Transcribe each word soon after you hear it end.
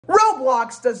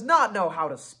Roblox does not know how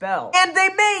to spell, and they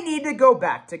may need to go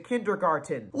back to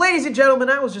kindergarten. Ladies and gentlemen,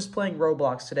 I was just playing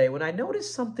Roblox today when I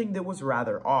noticed something that was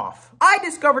rather off. I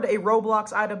discovered a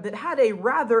Roblox item that had a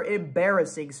rather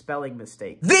embarrassing spelling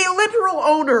mistake. The literal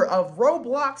owner of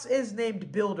Roblox is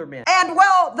named Builderman. And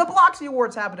well, the Bloxy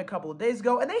Awards happened a couple of days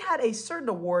ago, and they had a certain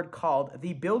award called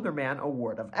the Builderman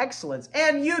Award of Excellence.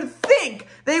 And you'd think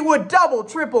they would double,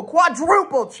 triple,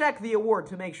 quadruple check the award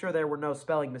to make sure there were no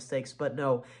spelling mistakes, but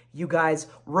no, you guys,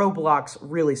 Roblox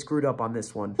really screwed up on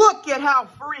this one. Look at how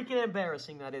freaking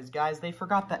embarrassing that is, guys. They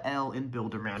forgot the L in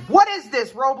Builderman. What is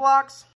this, Roblox?